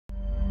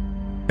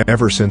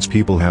Ever since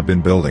people have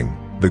been building,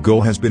 the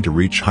goal has been to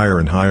reach higher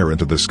and higher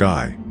into the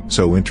sky,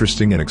 so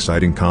interesting and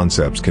exciting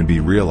concepts can be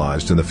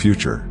realized in the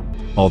future.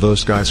 Although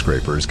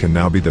skyscrapers can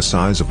now be the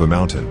size of a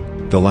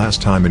mountain, the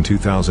last time in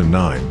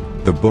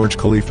 2009, the Burj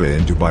Khalifa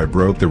in Dubai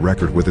broke the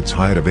record with its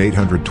height of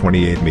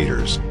 828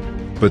 meters.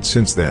 But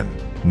since then,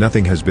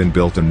 nothing has been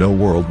built and no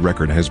world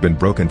record has been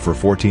broken for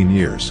 14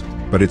 years,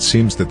 but it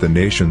seems that the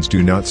nations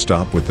do not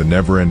stop with the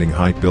never-ending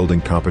height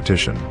building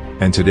competition,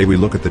 and today we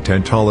look at the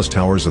 10 tallest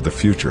towers of the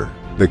future,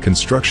 the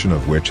construction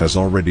of which has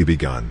already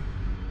begun.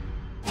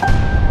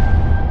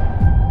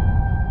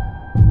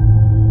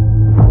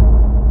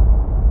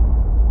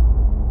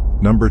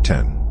 Number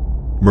 10.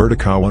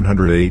 Merdeka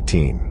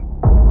 118.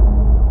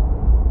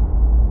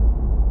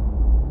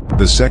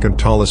 The second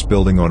tallest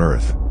building on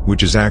Earth,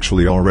 which is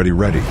actually already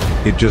ready,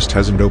 it just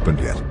hasn't opened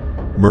yet.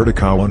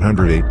 Merdeka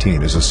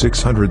 118 is a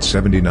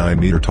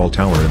 679-meter tall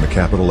tower in the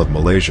capital of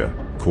Malaysia,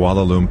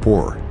 Kuala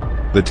Lumpur.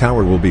 The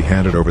tower will be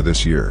handed over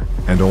this year,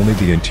 and only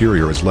the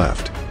interior is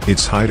left.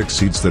 Its height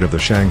exceeds that of the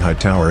Shanghai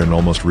Tower and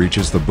almost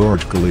reaches the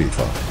Burj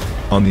Khalifa.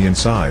 On the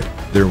inside,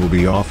 there will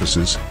be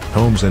offices,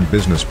 homes and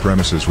business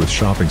premises with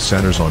shopping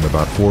centers on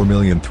about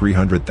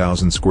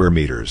 4,300,000 square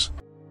meters.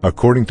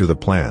 According to the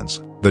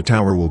plans, the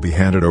tower will be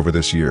handed over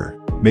this year,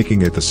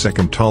 making it the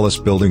second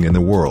tallest building in the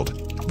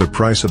world. The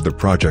price of the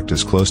project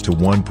is close to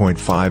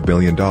 $1.5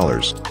 billion,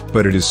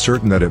 but it is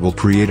certain that it will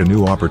create a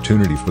new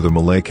opportunity for the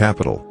Malay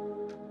capital.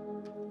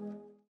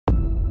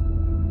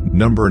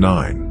 Number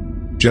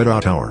 9.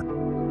 Jeddah Tower.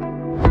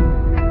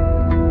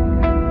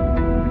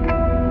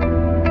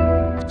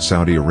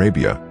 Saudi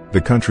Arabia,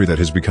 the country that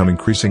has become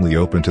increasingly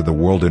open to the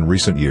world in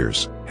recent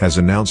years, has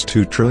announced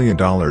 $2 trillion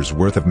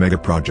worth of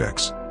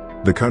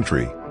megaprojects. The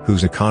country,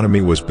 whose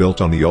economy was built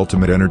on the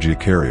ultimate energy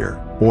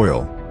carrier,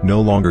 oil, no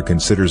longer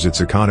considers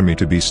its economy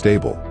to be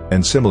stable,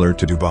 and similar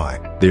to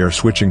Dubai, they are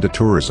switching to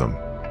tourism.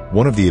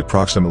 One of the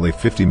approximately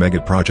 50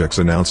 megaprojects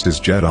announced is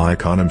Jeddah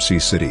Economy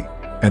City,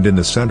 and in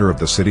the center of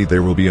the city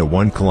there will be a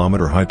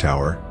 1-kilometer high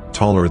tower,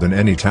 taller than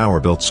any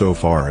tower built so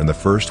far and the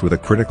first with a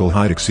critical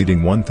height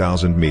exceeding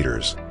 1,000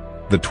 meters.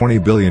 The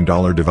 $20 billion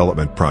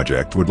development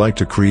project would like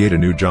to create a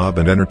new job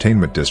and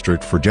entertainment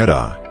district for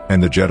Jeddah,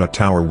 and the Jeddah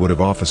Tower would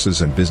have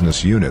offices and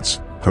business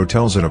units,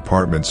 hotels and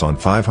apartments on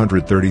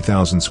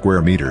 530,000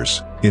 square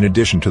meters, in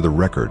addition to the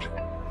record.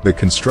 The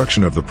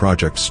construction of the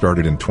project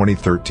started in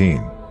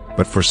 2013,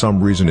 but for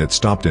some reason it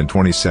stopped in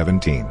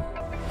 2017.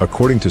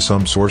 According to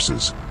some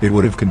sources, it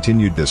would have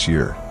continued this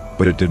year,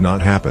 but it did not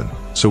happen,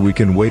 so we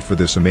can wait for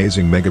this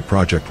amazing mega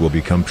project will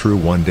become true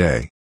one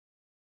day.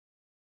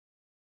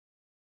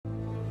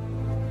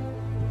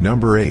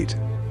 Number 8.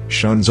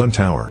 Shenzen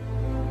Tower.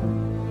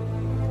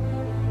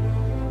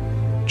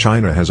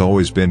 China has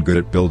always been good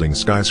at building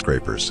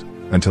skyscrapers.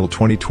 Until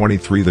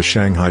 2023 the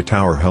Shanghai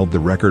Tower held the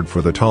record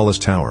for the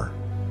tallest tower.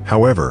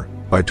 However,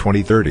 by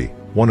 2030,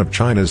 one of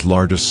China's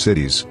largest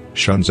cities,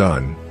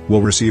 Shenzhen,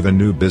 will receive a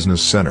new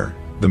business center,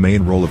 the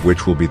main role of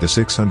which will be the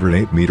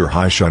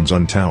 608-meter-high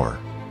Shenzen Tower.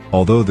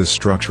 Although this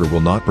structure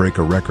will not break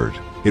a record,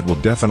 it will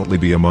definitely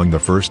be among the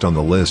first on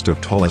the list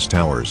of tallest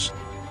towers.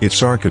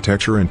 Its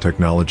architecture and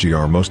technology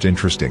are most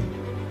interesting.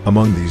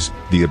 Among these,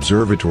 the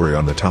observatory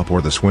on the top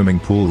or the swimming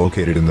pool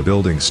located in the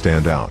building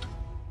stand out.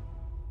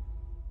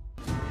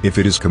 If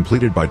it is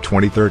completed by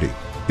 2030,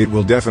 it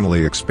will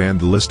definitely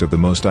expand the list of the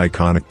most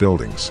iconic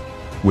buildings.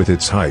 With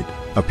its height,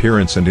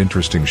 appearance and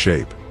interesting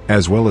shape,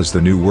 as well as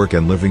the new work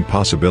and living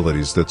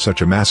possibilities that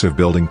such a massive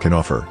building can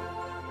offer.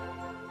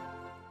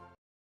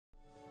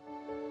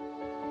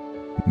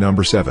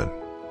 Number 7.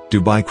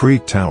 Dubai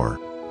Creek Tower.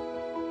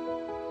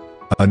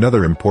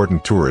 Another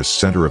important tourist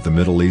center of the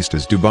Middle East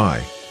is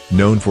Dubai,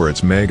 known for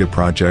its mega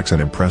projects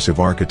and impressive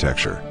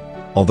architecture.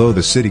 Although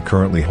the city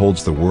currently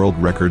holds the world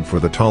record for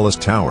the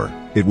tallest tower,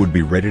 it would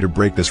be ready to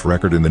break this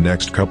record in the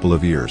next couple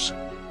of years.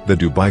 The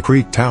Dubai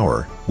Creek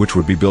Tower, which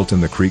would be built in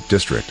the Creek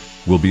District,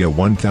 will be a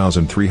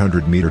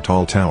 1,300-meter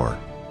tall tower.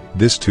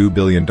 This $2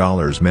 billion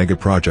mega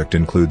project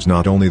includes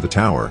not only the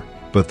tower,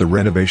 but the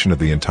renovation of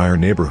the entire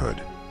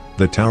neighborhood.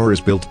 The tower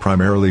is built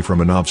primarily from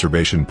an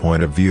observation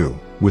point of view,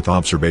 with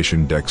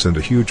observation decks and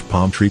a huge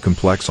palm tree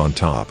complex on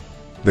top.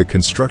 The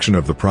construction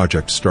of the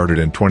project started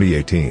in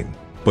 2018,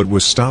 but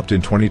was stopped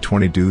in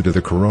 2020 due to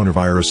the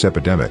coronavirus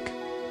epidemic.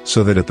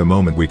 So that at the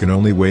moment we can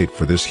only wait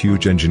for this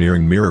huge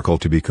engineering miracle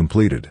to be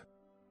completed.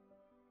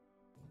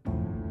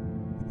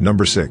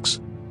 Number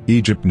 6.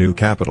 Egypt New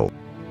Capital.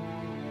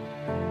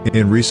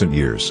 In recent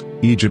years,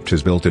 Egypt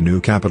has built a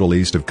new capital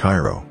east of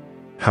Cairo.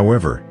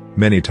 However,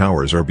 many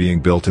towers are being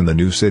built in the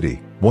new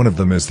city. One of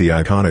them is the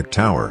iconic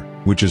tower,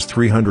 which is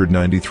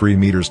 393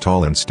 meters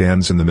tall and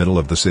stands in the middle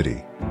of the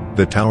city.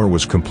 The tower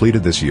was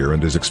completed this year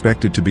and is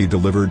expected to be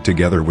delivered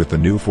together with the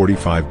new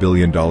 $45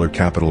 billion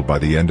capital by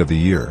the end of the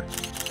year.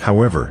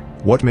 However,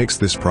 what makes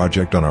this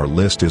project on our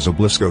list is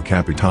Obelisko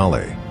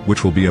Capitale,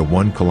 which will be a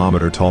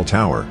 1-kilometer tall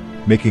tower,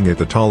 making it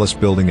the tallest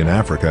building in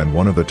Africa and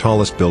one of the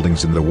tallest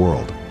buildings in the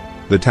world.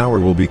 The tower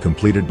will be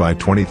completed by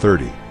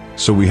 2030,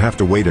 so we have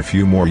to wait a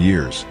few more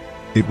years.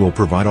 It will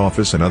provide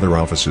office and other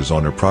offices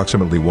on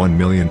approximately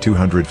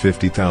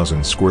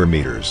 1,250,000 square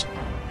meters.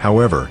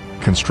 However,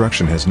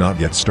 construction has not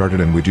yet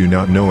started and we do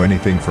not know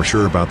anything for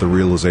sure about the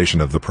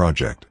realization of the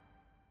project.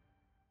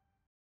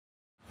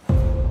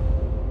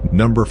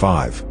 Number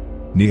 5.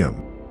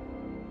 NEOM.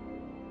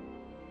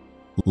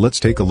 Let's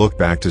take a look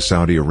back to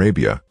Saudi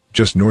Arabia,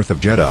 just north of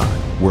Jeddah,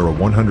 where a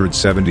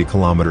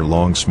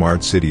 170-kilometer-long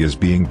smart city is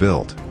being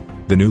built.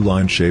 The new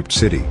line-shaped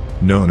city,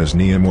 known as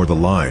NEOM or the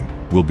Line,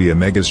 will be a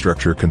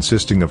megastructure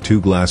consisting of 2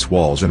 glass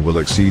walls and will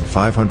exceed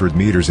 500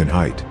 meters in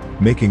height,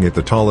 making it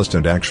the tallest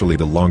and actually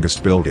the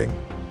longest building.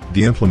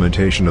 The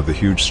implementation of the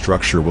huge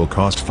structure will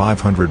cost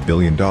 $500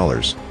 billion,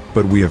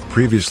 but we have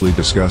previously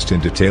discussed in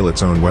detail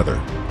its own weather,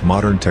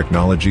 modern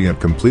technology and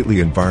completely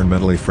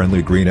environmentally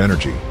friendly green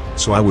energy,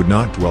 so I would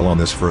not dwell on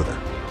this further.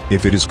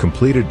 If it is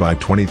completed by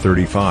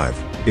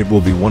 2035, it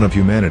will be one of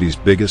humanity's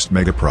biggest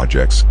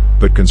megaprojects,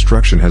 but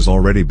construction has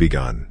already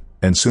begun,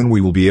 and soon we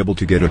will be able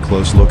to get a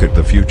close look at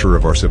the future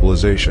of our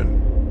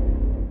civilization.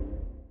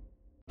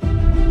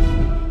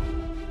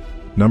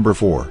 Number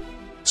 4.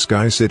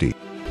 Sky City.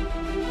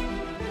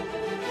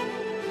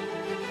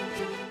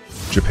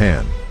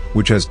 Japan,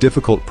 which has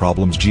difficult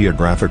problems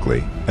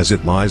geographically, as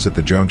it lies at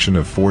the junction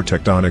of 4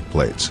 tectonic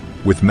plates,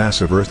 with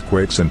massive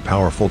earthquakes and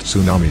powerful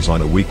tsunamis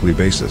on a weekly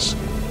basis.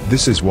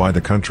 This is why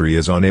the country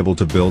is unable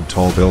to build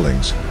tall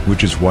buildings,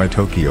 which is why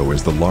Tokyo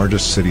is the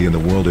largest city in the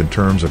world in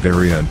terms of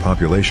area and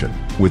population,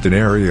 with an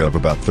area of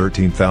about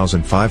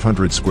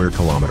 13,500 square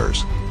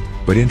kilometers.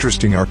 But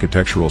interesting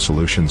architectural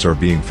solutions are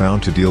being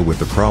found to deal with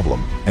the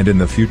problem, and in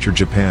the future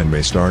Japan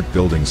may start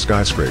building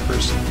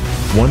skyscrapers.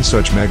 One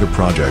such mega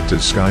project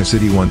is Sky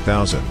City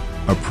 1000,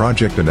 a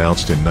project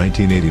announced in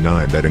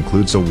 1989 that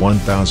includes a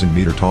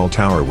 1,000-meter tall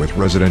tower with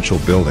residential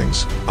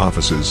buildings,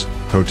 offices,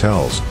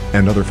 hotels,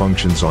 and other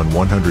functions on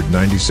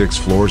 196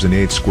 floors and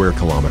 8 square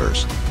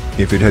kilometers.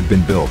 If it had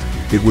been built,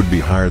 it would be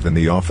higher than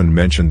the often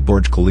mentioned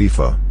Burj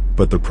Khalifa,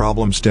 but the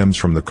problem stems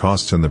from the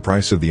costs and the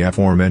price of the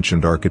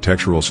aforementioned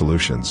architectural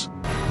solutions.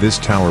 This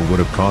tower would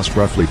have cost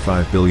roughly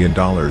 $5 billion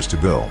to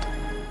build.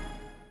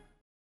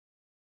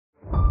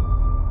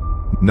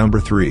 Number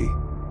 3.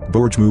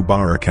 Burj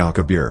Mubarak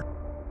Al-Kabir.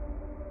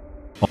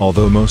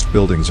 Although most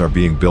buildings are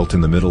being built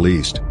in the Middle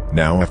East,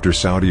 now after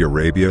Saudi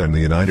Arabia and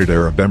the United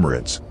Arab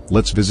Emirates,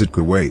 let's visit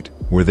Kuwait,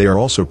 where they are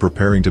also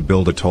preparing to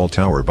build a tall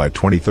tower by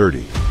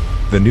 2030.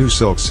 The new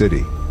Silk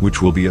City,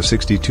 which will be a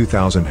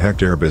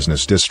 62,000-hectare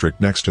business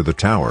district next to the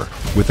tower,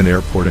 with an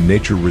airport and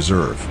nature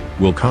reserve,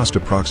 will cost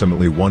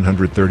approximately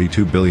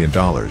 $132 billion.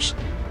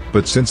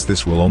 But since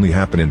this will only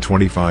happen in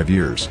 25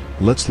 years,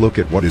 let's look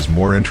at what is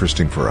more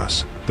interesting for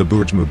us, the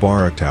Burj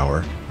Mubarak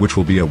Tower, which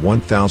will be a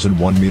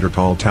 1,001-meter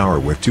tall tower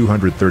with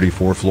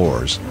 234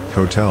 floors,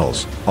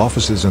 hotels,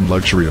 offices and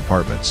luxury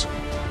apartments.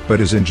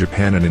 But as in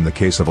Japan and in the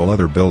case of all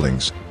other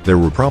buildings, there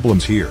were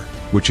problems here,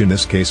 which in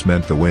this case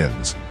meant the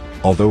winds.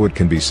 Although it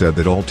can be said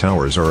that all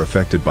towers are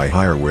affected by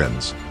higher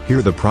winds,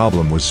 here the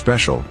problem was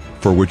special,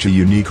 for which a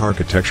unique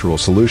architectural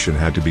solution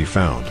had to be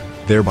found,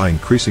 thereby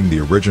increasing the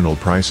original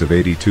price of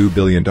 $82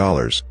 billion,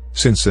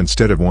 since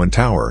instead of one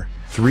tower,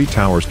 3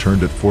 towers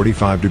turned at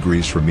 45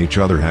 degrees from each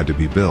other had to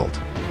be built.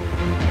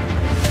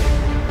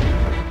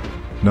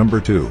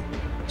 Number 2.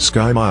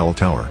 Sky Mile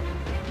Tower.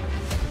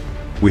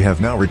 We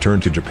have now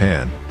returned to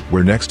Japan,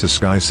 where next to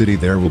Sky City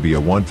there will be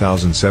a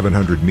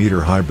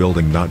 1,700-meter high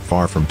building not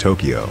far from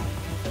Tokyo.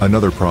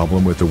 Another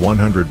problem with the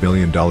 $100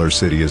 billion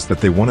city is that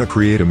they want to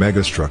create a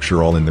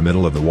megastructure all in the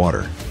middle of the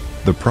water.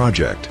 The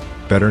project,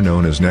 better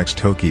known as Next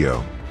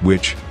Tokyo,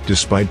 which,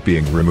 despite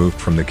being removed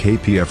from the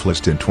KPF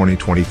list in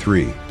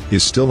 2023,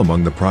 is still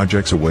among the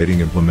projects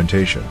awaiting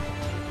implementation.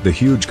 The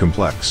huge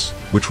complex,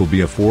 which will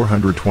be a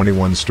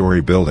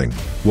 421-story building,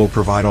 will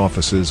provide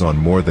offices on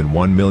more than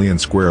 1 million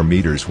square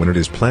meters when it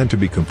is planned to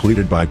be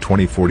completed by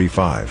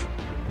 2045.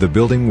 The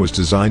building was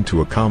designed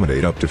to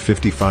accommodate up to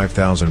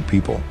 55,000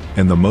 people,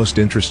 and the most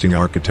interesting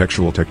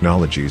architectural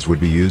technologies would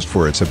be used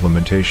for its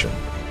implementation.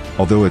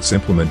 Although its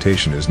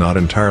implementation is not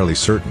entirely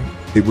certain,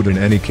 it would in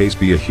any case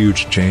be a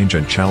huge change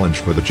and challenge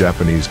for the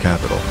Japanese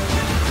capital.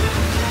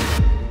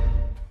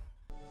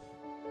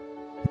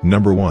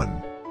 Number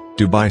 1.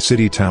 Dubai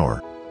City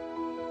Tower.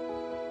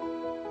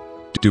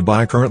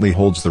 Dubai currently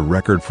holds the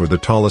record for the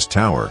tallest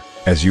tower,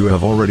 as you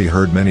have already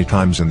heard many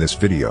times in this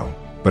video.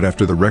 But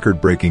after the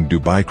record-breaking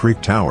Dubai Creek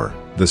Tower,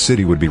 the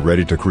city would be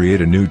ready to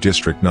create a new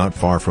district not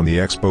far from the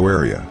Expo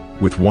area,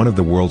 with one of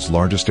the world's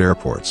largest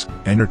airports,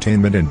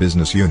 entertainment and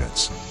business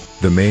units.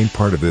 The main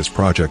part of this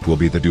project will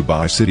be the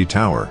Dubai City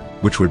Tower,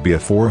 which would be a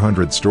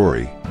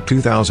 400-story,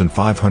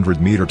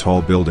 2,500-meter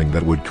tall building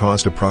that would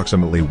cost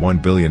approximately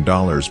 $1 billion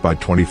by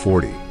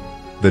 2040.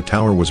 The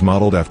tower was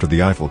modeled after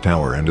the Eiffel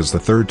Tower and is the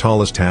 3rd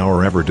tallest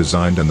tower ever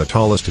designed and the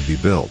tallest to be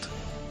built.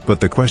 But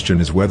the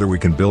question is whether we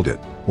can build it,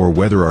 or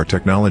whether our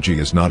technology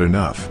is not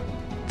enough.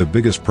 The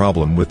biggest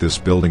problem with this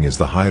building is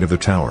the height of the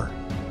tower.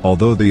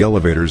 Although the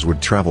elevators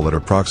would travel at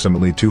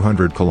approximately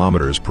 200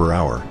 kilometers per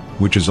hour,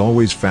 which is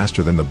always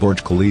faster than the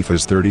Burj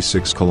Khalifa's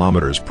 36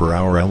 kilometers per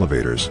hour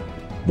elevators.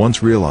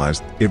 Once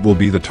realized, it will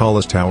be the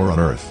tallest tower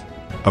on Earth.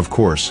 Of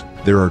course,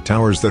 there are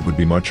towers that would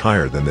be much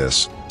higher than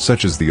this,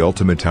 such as the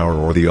Ultimate Tower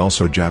or the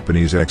also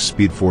Japanese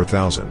X-Speed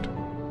 4000.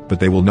 But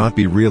they will not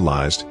be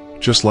realized,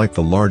 just like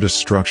the largest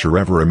structure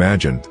ever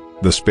imagined,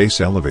 the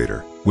space elevator,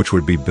 which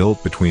would be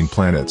built between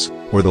planets,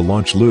 or the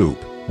launch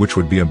loop, which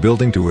would be a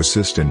building to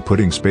assist in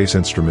putting space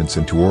instruments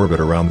into orbit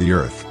around the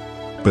Earth.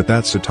 But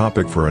that's a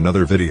topic for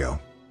another video.